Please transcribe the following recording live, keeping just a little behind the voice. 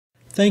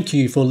Thank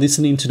you for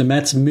listening to the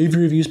Matt's Movie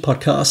Reviews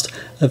podcast,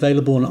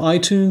 available on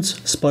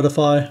iTunes,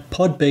 Spotify,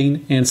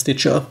 Podbean, and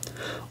Stitcher.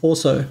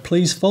 Also,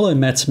 please follow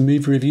Matt's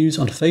Movie Reviews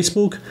on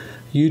Facebook,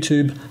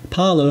 YouTube,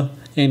 Parler,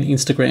 and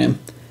Instagram.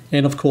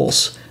 And of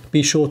course,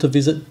 be sure to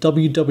visit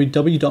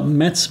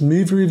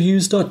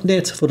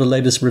www.mattsmoviereviews.net for the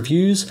latest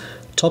reviews,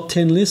 top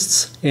 10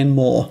 lists, and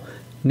more.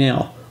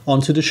 Now,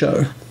 on to the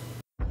show.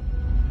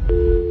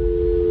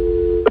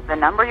 The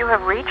number you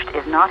have reached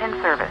is not in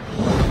service.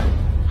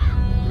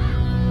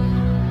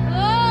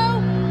 Hello?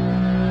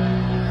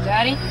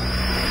 Daddy?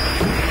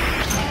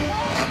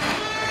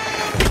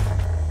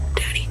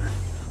 Daddy,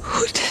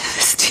 who did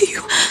this to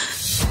you?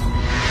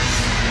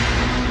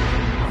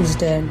 He's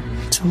dead.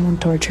 Someone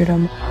tortured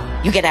him.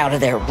 You get out of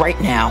there right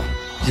now.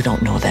 You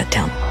don't know that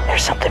town.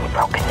 There's something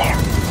broken there.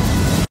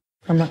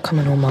 I'm not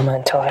coming home, Mama,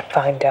 until I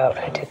find out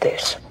who did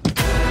this.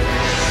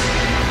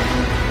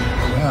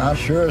 Well, I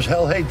sure as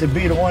hell hate to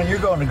be the one you're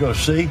going to go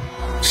see.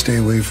 Stay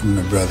away from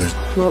the brothers.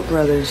 What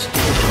brothers?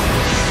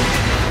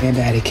 Your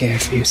daddy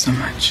cared for you so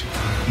much.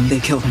 They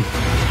killed him.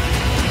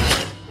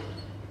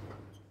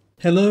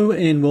 Hello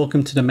and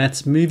welcome to the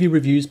Matt's Movie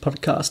Reviews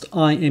podcast.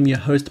 I am your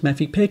host,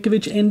 Matthew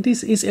Pejkovic, and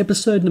this is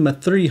episode number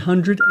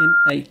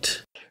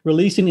 308.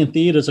 Releasing in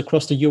theaters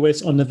across the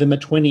US on November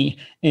 20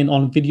 and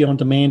on video on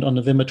demand on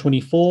November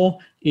 24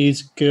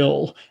 is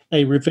Girl,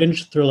 a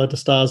revenge thriller that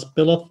stars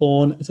Bella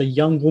Thorne as a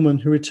young woman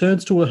who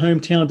returns to her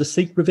hometown to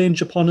seek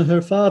revenge upon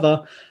her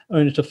father,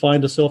 only to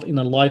find herself in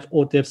a life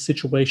or death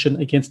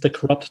situation against the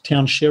corrupt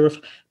town sheriff,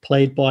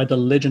 played by the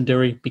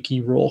legendary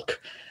Mickey Rourke.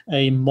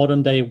 A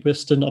modern-day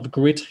western of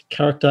grit,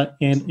 character,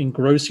 and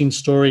engrossing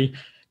story.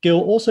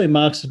 Girl also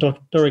marks the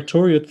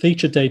directorial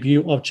feature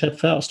debut of Chad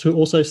Faust, who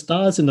also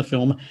stars in the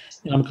film.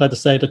 And I'm glad to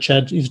say that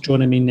Chad is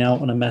joining me now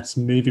on a Matt's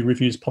Movie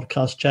Reviews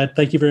podcast. Chad,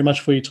 thank you very much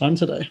for your time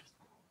today.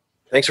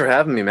 Thanks for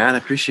having me, man. I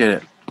appreciate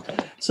it.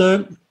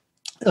 So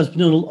I was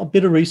doing a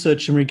bit of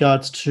research in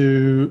regards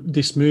to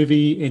this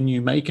movie and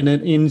you making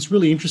it, and it's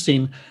really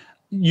interesting.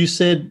 You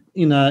said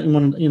in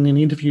an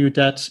interview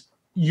that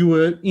you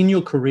were in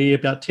your career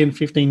about 10,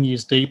 15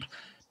 years deep.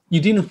 You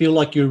didn't feel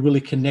like you were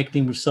really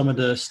connecting with some of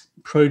the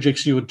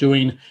projects you were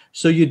doing.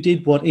 So you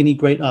did what any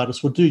great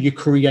artist would do. You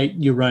create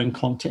your own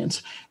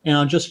content. And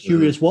I'm just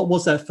curious, what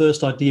was that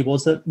first idea?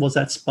 Was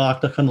that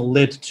spark that kind of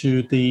led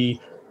to the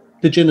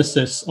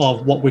genesis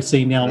of what we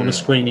see now on the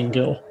screen in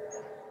Girl?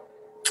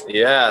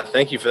 Yeah,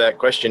 thank you for that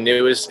question.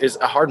 It's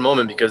a hard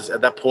moment because at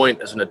that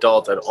point as an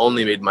adult, I'd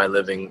only made my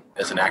living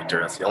as an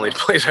actor. That's the only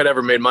place I'd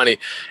ever made money.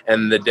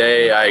 And the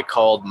day I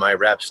called my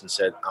reps and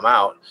said, I'm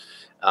out,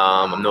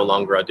 I'm no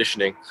longer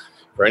auditioning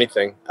for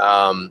anything,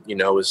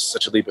 it was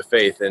such a leap of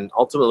faith. And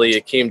ultimately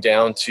it came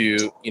down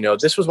to,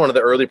 this was one of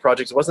the early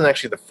projects. It wasn't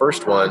actually the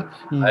first one.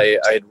 I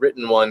had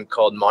written one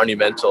called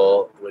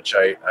Monumental, which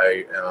I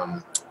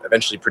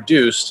eventually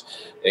produced,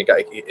 and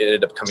it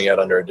ended up coming out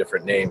under a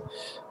different name.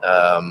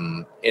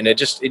 And it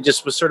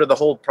just was sort of, the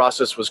whole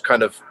process was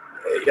kind of,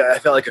 I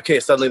felt like, okay,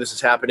 suddenly this is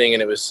happening.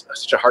 And it was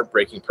such a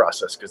heartbreaking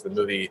process because the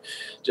movie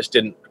just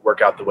didn't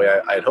work out the way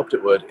I had hoped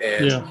it would.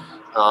 And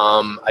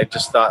I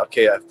just thought,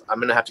 okay, I'm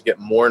going to have to get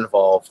more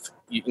involved.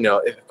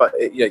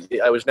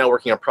 I was now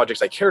working on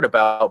projects I cared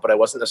about, but I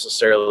wasn't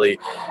necessarily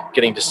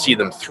getting to see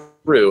them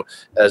through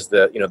as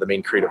the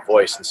main creative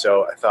voice. And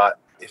so I thought,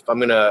 if I'm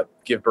going to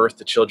give birth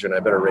to children, I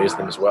better raise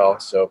them as well.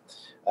 So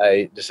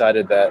I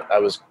decided that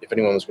if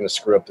anyone was going to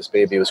screw up this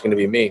baby, it was going to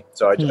be me.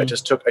 So I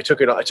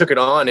took it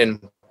on,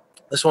 and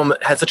this one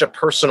had such a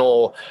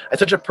personal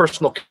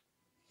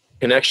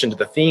connection to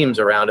the themes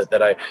around it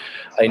that I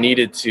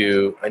needed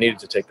to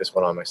take this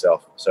one on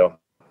myself. So,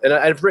 and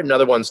I've written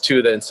other ones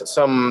too,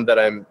 some that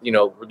I'm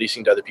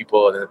releasing to other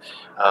people, and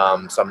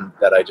some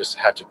that I just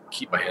had to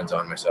keep my hands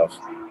on myself.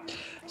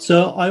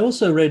 So I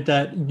also read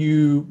that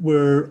you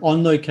were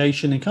on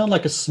location in kind of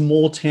like a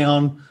small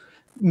town,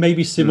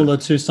 maybe similar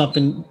to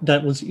something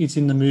that is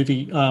in the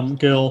movie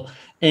Girl,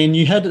 and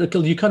you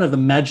kind of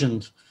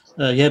imagined,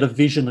 you had a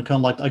vision of kind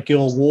of like a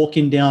girl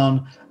walking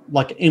down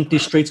like empty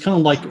streets, kind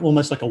of like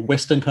almost like a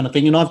Western kind of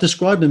thing. And I've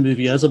described the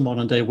movie as a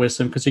modern day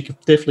Western because you could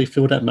definitely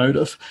feel that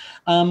motive.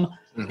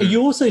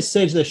 You also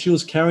said that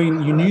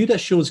you knew that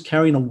she was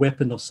carrying a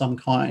weapon of some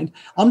kind.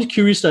 I'm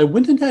curious though,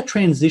 when did that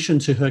transition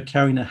to her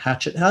carrying a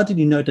hatchet? How did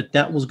you know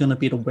that was going to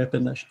be the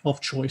weapon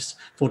of choice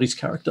for this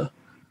character?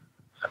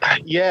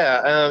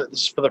 Yeah,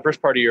 for the first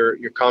part of your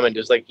comment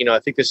is like, I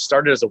think this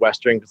started as a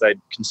Western because I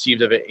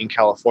conceived of it in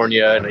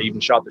California, and I even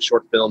shot the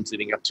short films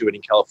leading up to it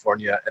in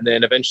California. And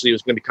then eventually it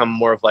was going to become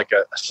more of like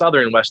a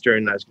Southern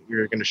Western. We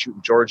were going to shoot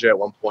in Georgia at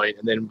one point,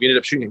 and then we ended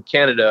up shooting in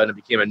Canada, and it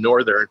became a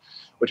Northern,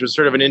 which was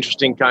sort of an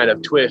interesting kind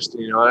of twist.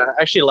 I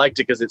actually liked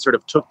it because it sort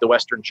of took the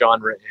Western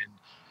genre and,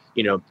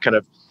 kind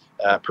of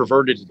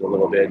perverted it a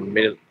little bit and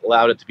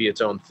allowed it to be its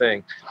own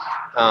thing.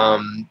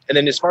 And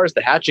then as far as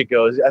the hatchet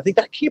goes, I think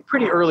that came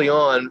pretty early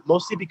on,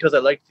 mostly because I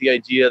liked the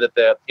idea that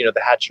the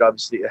hatchet,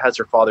 obviously it has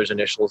her father's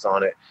initials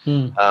on it,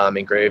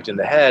 engraved in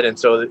the head. And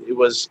so it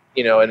was,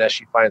 and as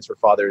she finds her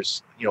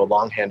father's,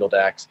 long handled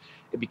axe,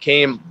 it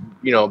became,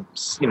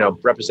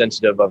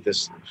 representative of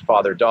this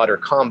father-daughter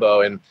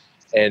combo. And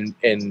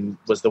and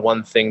was the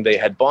one thing they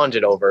had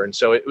bonded over. And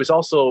so it was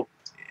also,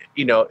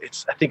 I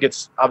think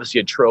it's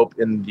obviously a trope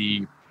in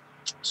the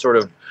sort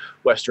of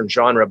Western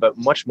genre, but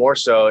much more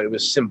so, it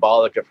was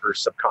symbolic of her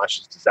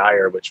subconscious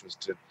desire, which was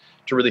to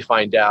really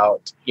find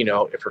out,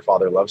 if her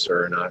father loves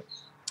her or not.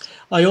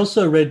 I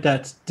also read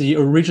that the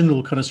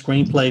original kind of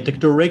screenplay, the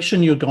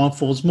direction you're going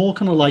for is more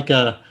kind of like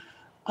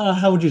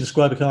how would you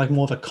describe it? Kind of like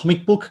more of a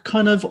comic book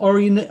kind of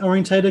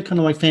orientated, kind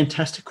of like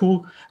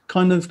fantastical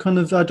kind of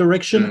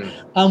direction.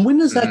 When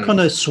does that kind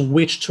of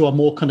switch to a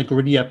more kind of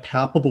grittier,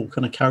 palpable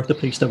kind of character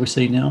piece that we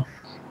see now?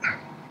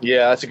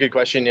 Yeah, that's a good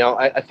question.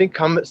 I think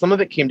some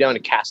of it came down to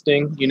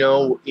casting.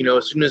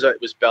 As soon as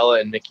it was Bella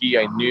and Mickey,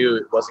 I knew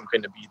it wasn't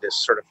going to be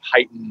this sort of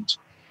heightened,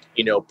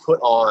 put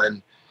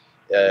on,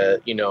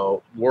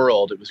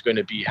 world. It was going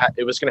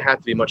to have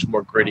to be much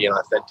more gritty and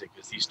authentic,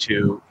 because these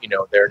two,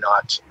 they're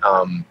not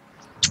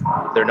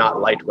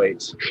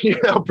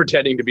lightweights,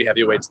 pretending to be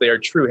heavyweights. They are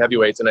true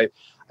heavyweights. And I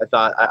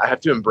thought I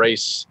have to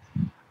embrace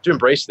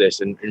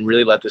this and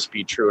really let this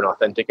be true and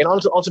authentic. And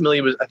ultimately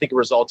it was, I think, a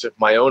result of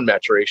my own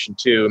maturation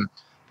too.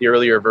 The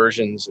earlier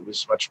versions, it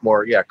was much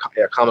more,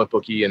 comic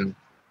booky and,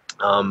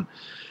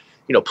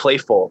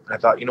 playful. And I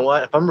thought, you know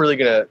what, if I'm really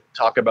going to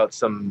talk about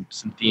some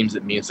themes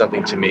that mean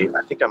something to me,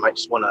 I think I might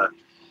just want to,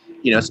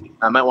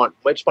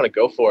 might just want to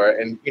go for it.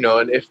 And,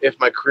 and if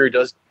my career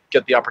does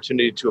get the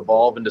opportunity to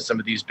evolve into some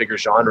of these bigger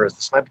genres,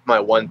 this might be my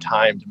one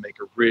time to make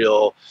a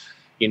real,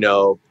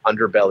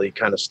 underbelly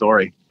kind of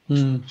story.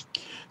 I'm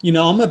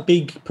a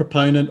big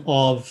proponent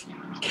of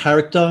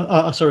character,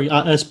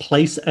 as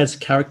place as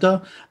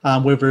character,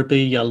 whether it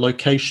be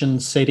location,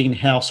 setting,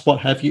 house, what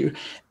have you.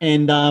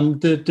 And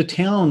the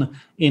town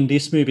in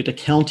this movie, the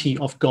County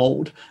of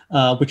Gold,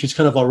 which is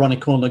kind of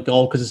ironic calling it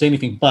gold because it's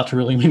anything but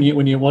really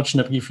when you're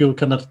watching it, you feel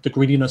kind of the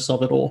grittiness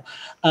of it all.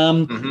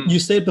 You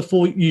said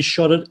before you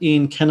shot it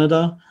in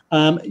Canada.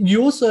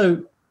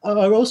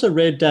 I also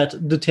read that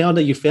the town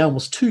that you found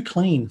was too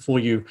clean for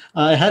you.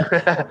 It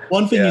had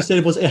one thing you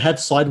said was it had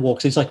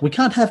sidewalks. It's like, we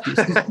can't have this.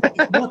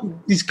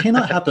 This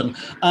cannot happen.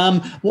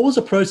 What was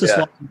the process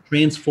like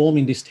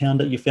transforming this town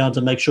that you found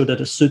to make sure that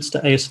it suits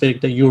the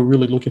aesthetic that you were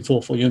really looking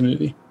for your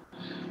movie?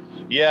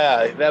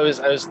 Yeah, I was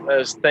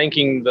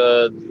thanking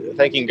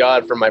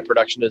God for my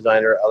production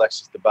designer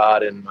Alexis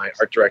Dabad and my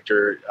art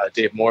director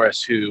Dave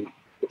Morris, who,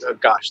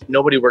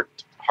 nobody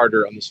worked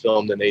harder on this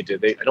film than they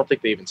did. I don't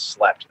think they even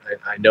slept.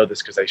 I know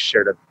this because I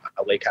shared a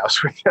lake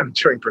house with them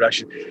during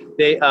production.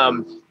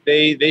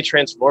 They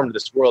transformed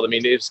this world. I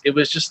mean, it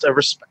was just it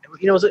was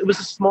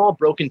a small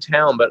broken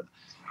town, but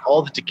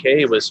all the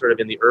decay was sort of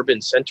in the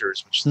urban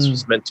centers, which this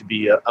was meant to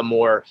be a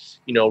more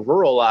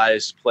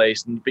ruralized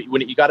place. But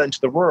when you got into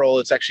the rural,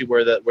 it's actually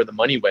where the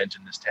money went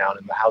in this town,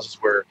 and the houses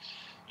were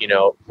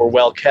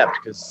well kept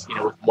because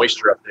with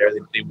moisture up there,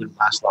 they wouldn't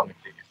last long if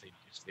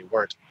they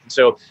weren't. And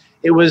so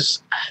it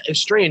was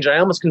strange. I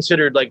almost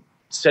considered like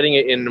setting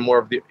it in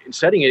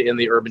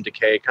the urban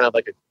decay, kind of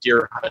like a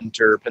Deer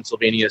Hunter,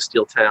 Pennsylvania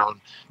steel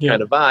town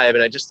kind of vibe.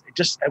 And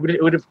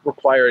it would have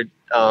required,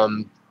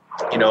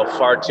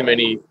 far too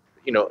many,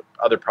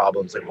 other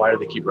problems. Like, why do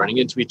they keep running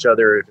into each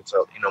other? If it's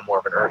more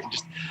of an urban,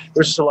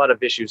 there's just a lot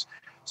of issues.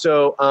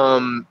 So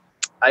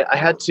we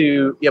had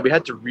to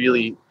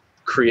really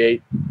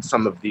create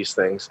some of these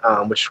things,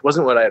 which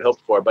wasn't what I had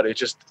hoped for, but it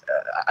just,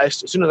 as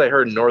soon as I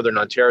heard Northern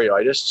Ontario,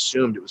 I just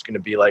assumed it was going to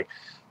be like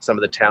some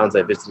of the towns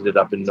I visited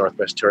up in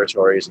Northwest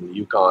Territories and the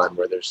Yukon,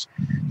 where there's,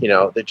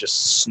 they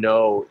just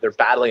snow, they're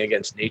battling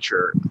against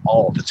nature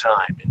all the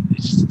time. And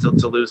it's just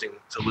it's a losing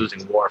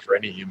war for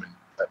any human.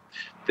 But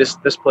this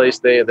place,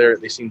 they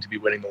seem to be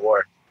winning the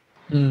war.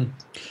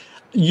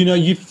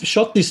 You've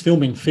shot this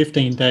film in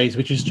 15 days,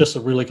 which is just a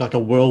really like a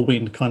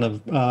whirlwind kind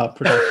of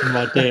production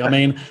right there. I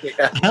mean,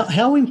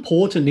 how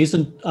important is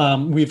it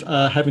with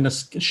having a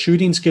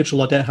shooting schedule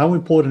like that? How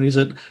important is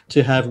it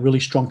to have really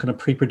strong kind of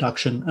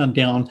pre-production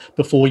down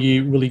before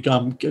you really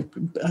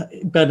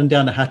batten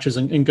down the hatches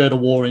and go to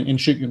war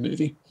and shoot your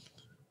movie?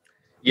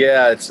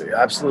 Yeah, it's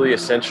absolutely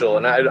essential.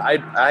 And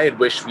I had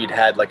wished we'd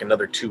had like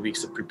another 2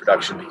 weeks of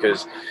pre-production,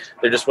 because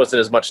there just wasn't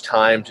as much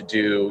time to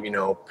do,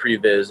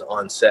 previs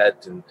on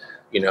set, and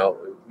there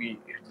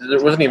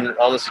wasn't even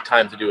honestly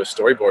time to do a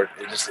storyboard.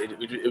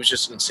 It was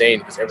just insane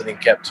because everything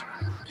kept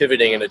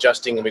pivoting and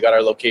adjusting, and we got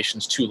our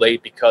locations too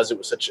late because it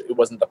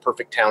wasn't the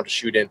perfect town to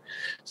shoot in.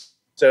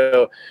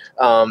 So,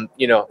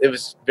 it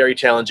was very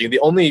challenging. The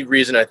only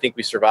reason I think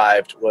we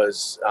survived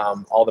was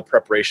all the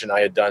preparation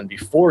I had done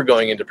before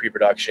going into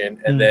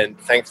pre-production. And then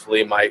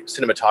thankfully my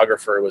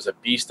cinematographer was a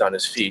beast on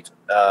his feet.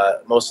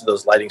 Most of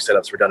those lighting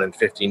setups were done in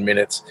 15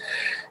 minutes.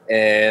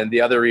 And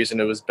the other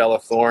reason it was Bella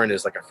Thorne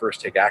is like a first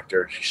take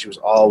actor.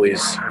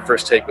 Her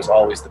first take was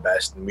always the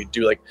best. And we'd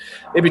do like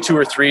maybe 2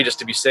 or 3 just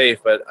to be safe,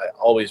 but I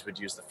always would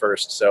use the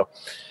first. So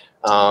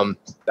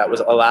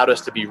that allowed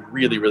us to be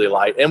really, really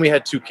light. And we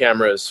had 2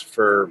 cameras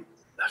I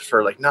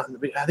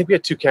think we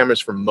had 2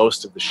 cameras for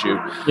most of the shoot.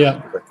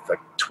 Yeah. Like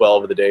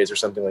 12 of the days or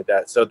something like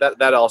that. So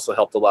that also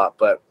helped a lot.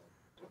 But,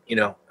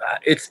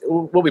 it's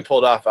what we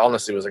pulled off,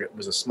 honestly,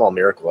 was a small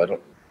miracle.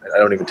 I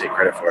don't even take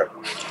credit for it.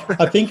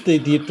 I think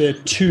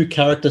the two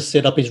character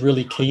setup is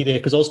really key there,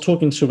 because I was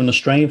talking to an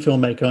Australian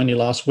filmmaker only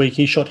last week.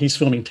 He shot his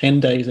film in 10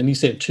 days, and he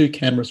said 2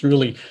 cameras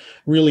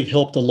really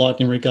helped a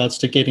lot in regards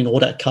to getting all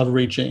that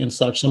coverage and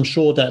such. So I'm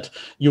sure that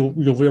you're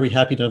very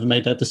happy to have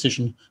made that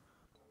decision.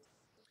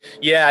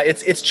 Yeah,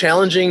 it's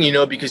challenging,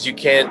 because you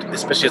can't,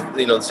 especially as,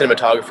 the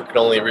cinematographer could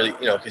only really,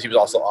 because he was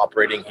also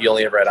operating, he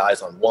only ever had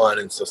eyes on one,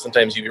 and so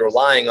sometimes you're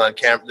relying on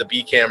the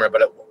B camera,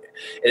 but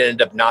it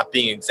ended up not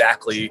being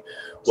exactly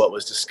what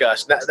was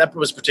discussed. That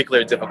was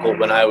particularly difficult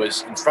when I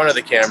was in front of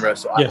the camera,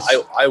 so yes.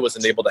 I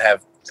wasn't able to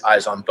have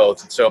eyes on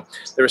both. And so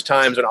there was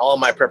times when all of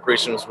my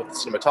preparation was with the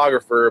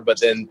cinematographer, but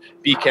then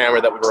B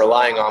camera that we were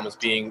relying on was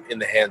being in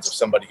the hands of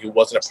somebody who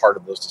wasn't a part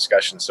of those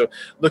discussions. So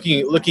looking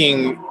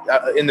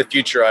in the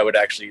future, I would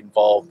actually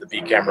involve the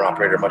B camera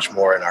operator much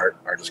more in our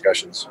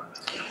discussions.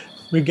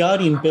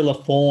 Regarding Bella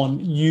Thorne,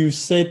 you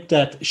said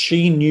that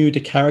she knew the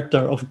character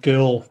of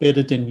Girl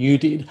better than you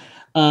did.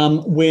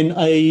 When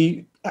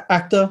a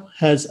actor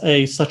has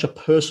such a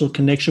personal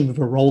connection with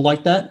a role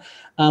like that,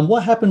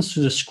 what happens to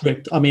the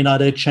script? I mean, are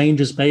there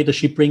changes made? Does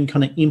she bring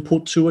kind of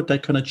input to it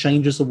that kind of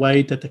changes the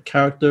way that the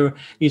character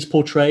is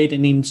portrayed,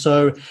 and then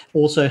so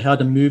also how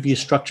the movie is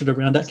structured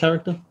around that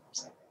character?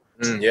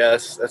 Yeah,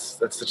 that's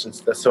so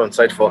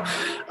insightful.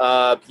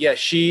 Yeah,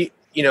 she,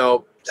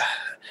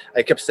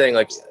 I kept saying,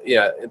 like,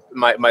 yeah,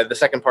 the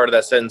second part of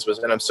that sentence was,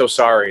 and I'm so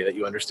sorry that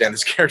you understand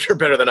this character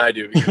better than I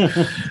do,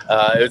 because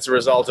it's a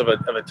result of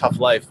a tough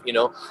life,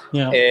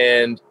 Yeah.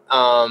 And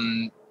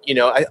I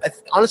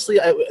honestly,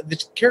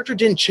 the character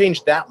didn't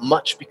change that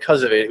much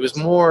because of it. It was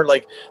more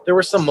like there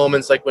were some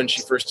moments, like when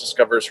she first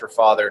discovers her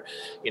father,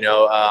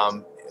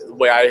 the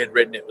way I had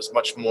written it was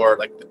much more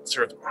like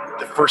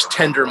the first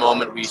tender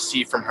moment we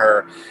see from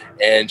her,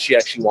 and she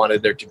actually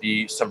wanted there to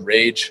be some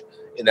rage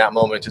in that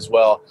moment as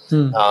well.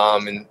 And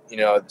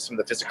some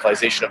of the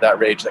physicalization of that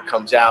rage that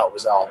comes out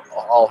was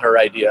all her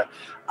idea.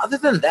 Other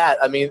than that,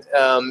 I mean,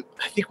 I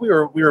think we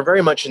were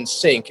very much in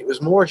sync. It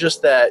was more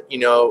just that,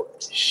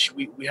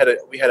 we had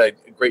a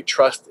great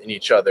trust in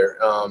each other,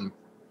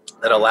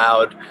 that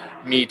allowed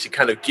me to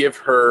kind of give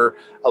her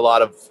a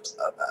lot of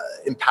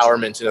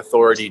empowerment and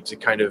authority to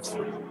kind of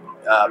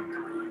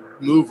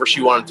move where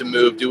she wanted to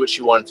move, do what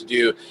she wanted to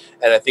do.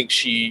 And I think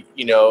she,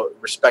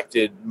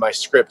 respected my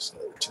script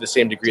to the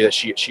same degree that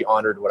she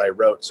honored what I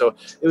wrote. So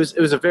it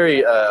was a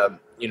very,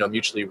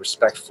 mutually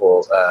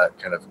respectful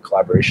kind of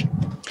collaboration.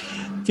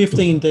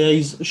 15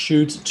 days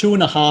shoots,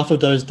 2.5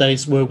 of those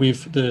days were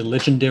with the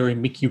legendary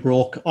Mickey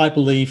Rourke. I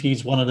believe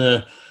he's one of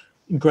the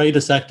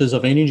greatest actors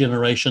of any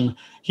generation.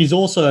 He's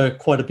also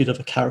quite a bit of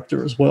a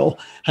character as well.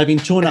 Having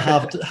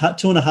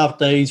 2.5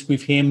 days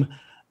with him,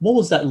 what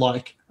was that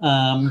like?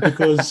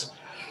 Because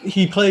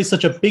he plays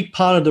such a big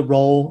part of the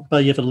role,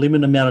 but you have a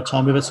limited amount of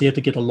time with it, so you have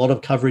to get a lot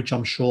of coverage,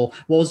 I'm sure.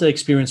 What was the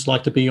experience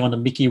like to be on a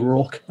Mickey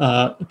Rourke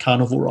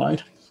carnival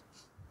ride?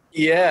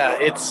 Yeah,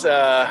 it's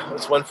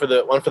one for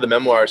the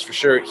memoirs for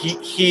sure.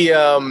 He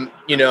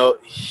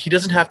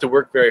doesn't have to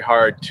work very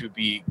hard to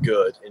be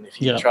good, and if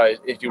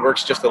he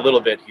works just a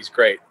little bit, he's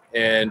great.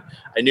 And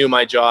I knew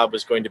my job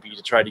was going to be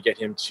to try to get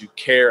him to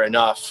care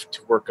enough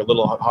to work a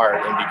little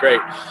hard and be great.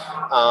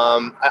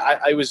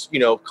 I was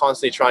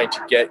constantly trying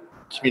to get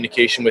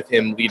communication with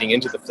him leading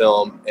into the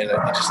film, and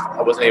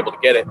I wasn't able to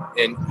get it.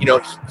 And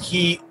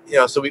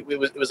so it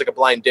was like a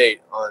blind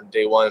date on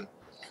day one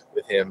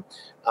with him.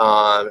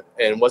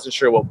 And wasn't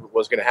sure what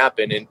was going to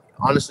happen. And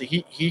honestly,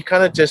 he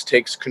kind of just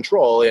takes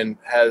control and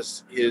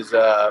has his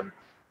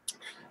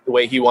the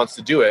way he wants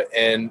to do it.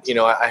 And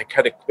I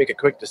kind of make a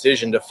quick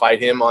decision to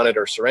fight him on it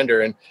or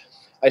surrender. And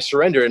I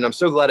surrendered, and I'm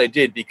so glad I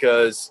did,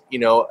 because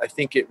I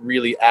think it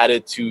really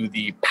added to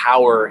the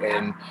power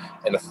and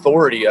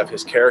authority of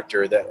his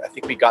character. That I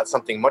think we got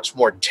something much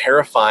more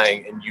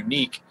terrifying and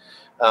unique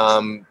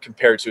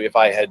compared to if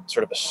I had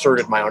sort of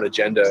asserted my own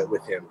agenda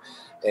with him.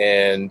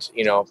 And,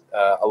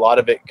 a lot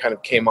of it kind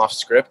of came off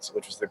script,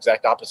 which was the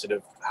exact opposite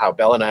of how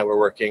Bella and I were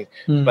working.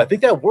 But I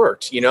think that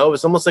worked. It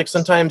was almost like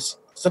sometimes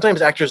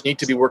actors need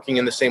to be working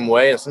in the same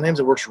way, and sometimes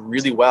it works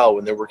really well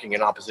when they're working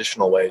in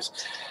oppositional ways.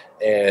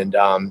 And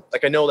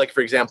I know, like,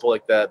 for example,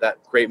 like that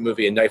great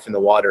movie, A Knife in the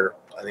Water,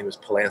 I think it was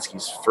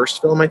Polanski's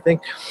first film, I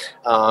think.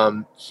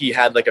 He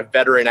had like a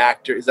veteran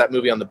actor. Is that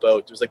movie on the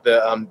boat? It was like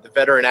the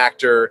veteran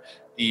actor,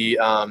 the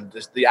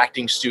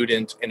acting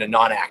student, and a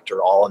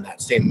non-actor all in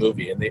that same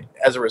movie. And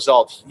as a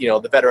result,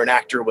 the veteran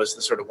actor was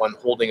the sort of one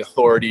holding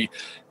authority.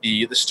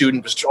 The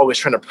student was always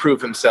trying to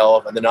prove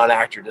himself, and the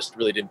non-actor just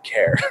really didn't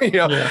care.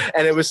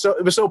 And it was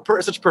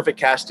such perfect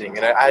casting,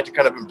 and I had to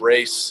kind of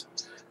embrace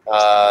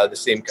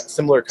the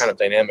similar kind of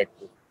dynamic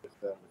with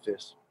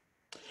this.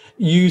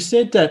 You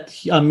said that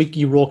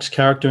Mickey Rourke's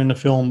character in the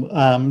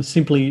film,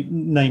 simply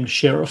named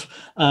Sheriff,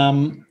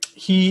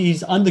 he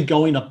is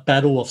undergoing a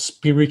battle of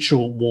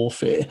spiritual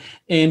warfare,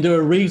 and there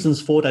are reasons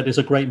for that. There's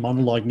a great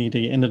monologue near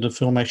the end of the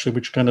film, actually,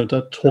 which kind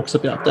of talks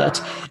about that.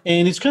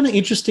 And it's kind of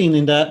interesting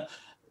in that,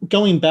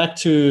 going back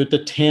to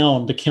the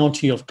town, the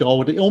county of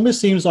gold, it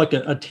almost seems like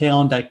a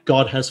town that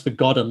God has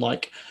forgotten.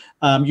 Like,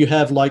 You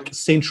have like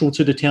central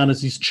to the town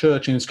is this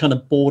church, and it's kind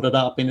of boarded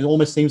up, and it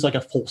almost seems like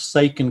a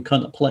forsaken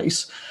kind of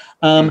place.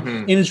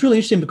 And it's really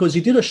interesting because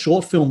you did a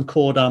short film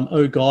called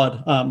 "Oh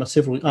God" a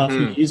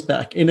few years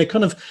back, and there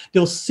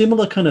were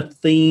similar kind of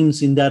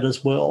themes in that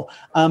as well.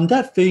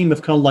 That theme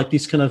of kind of like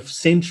this kind of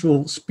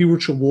central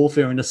spiritual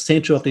warfare in the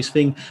center of this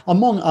thing,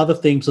 among other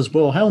themes as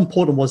well. How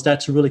important was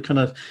that to really kind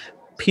of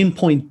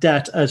pinpoint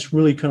that as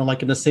really kind of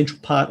like an essential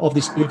part of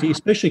this movie,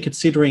 especially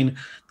considering,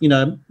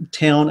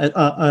 town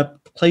a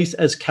place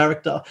as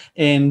character,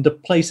 and the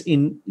place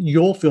in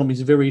your film is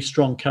a very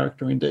strong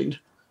character indeed.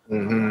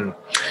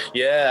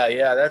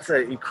 Yeah, that's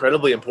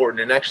incredibly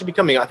important, and actually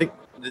becoming, I think,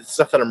 the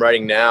stuff that I'm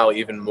writing now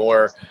even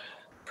more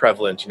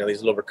prevalent. These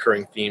little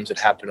recurring themes that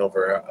happen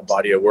over a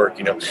body of work.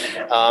 And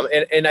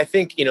I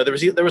think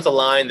there was a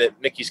line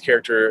that Mickey's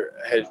character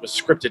was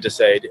scripted to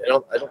say. I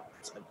don't.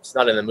 It's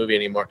not in the movie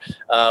anymore.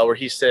 Where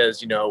he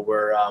says,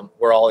 we're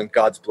all in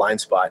God's blind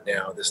spot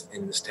now.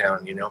 In this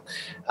town,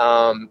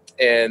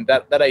 and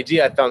that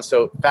idea I found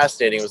so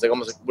fascinating. It was like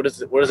almost like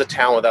what does a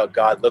town without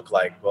God look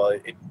like? Well,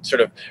 it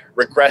sort of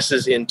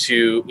regresses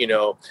into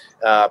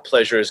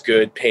pleasure is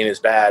good, pain is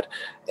bad,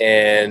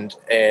 and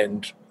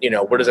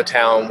what is a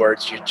town where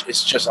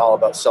it's just all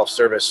about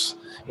self-service?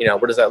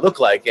 What does that look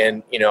like?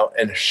 And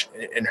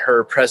and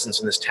her presence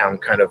in this town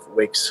kind of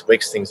wakes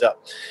things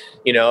up.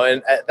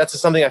 And that's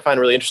something I find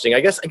really interesting. I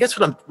guess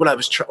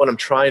what I'm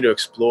trying to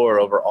explore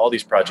over all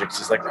these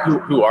projects is like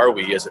who are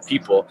we as a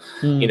people,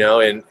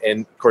 and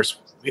of course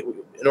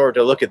in order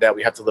to look at that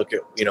we have to look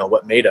at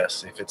what made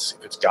us, if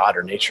it's God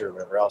or nature or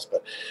whatever else.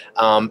 But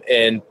I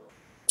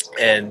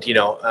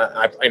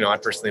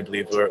personally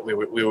believe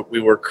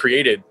we were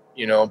created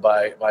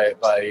by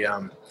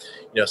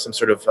some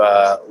sort of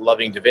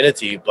loving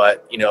divinity,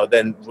 but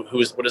then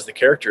what is the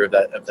character of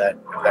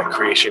that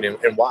creation,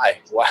 and why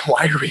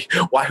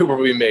were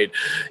we made,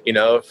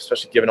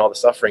 especially given all the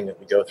suffering that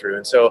we go through.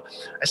 And so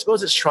I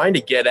suppose it's trying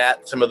to get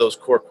at some of those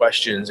core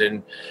questions,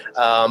 and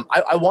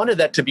I wanted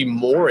that to be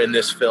more in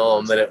this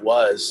film than it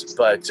was,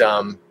 but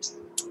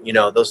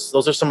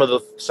those are some of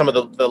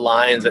the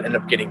lines that end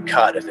up getting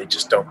cut if they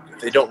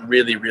don't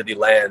really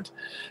land.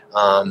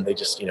 They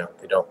just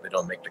they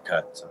don't make the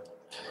cut. So.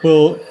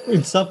 Well,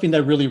 it's something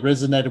that really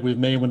resonated with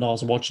me when I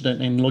was watching it.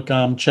 And look,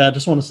 Chad, I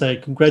just want to say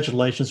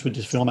congratulations with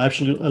this film. I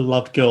absolutely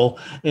loved Girl,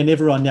 and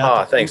everyone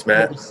now. Oh, thanks,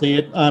 Matt. See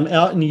it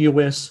out in the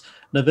US,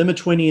 November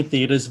 20 in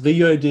theaters,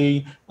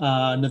 VOD,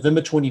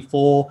 November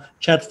 24.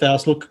 Chad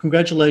Faust, look,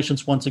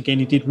 congratulations once again.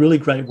 You did really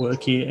great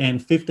work here,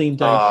 and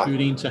 15-day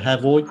shooting to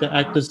have all the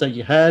actors that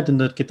you had and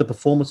to get the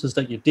performances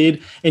that you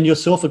did, and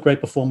yourself a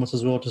great performance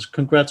as well. Just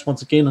congrats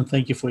once again, and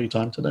thank you for your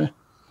time today.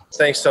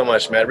 Thanks so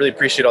much, Matt. I really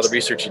appreciate all the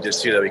research you did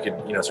too, that we could,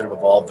 sort of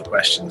evolve the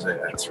questions.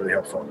 That's really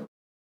helpful.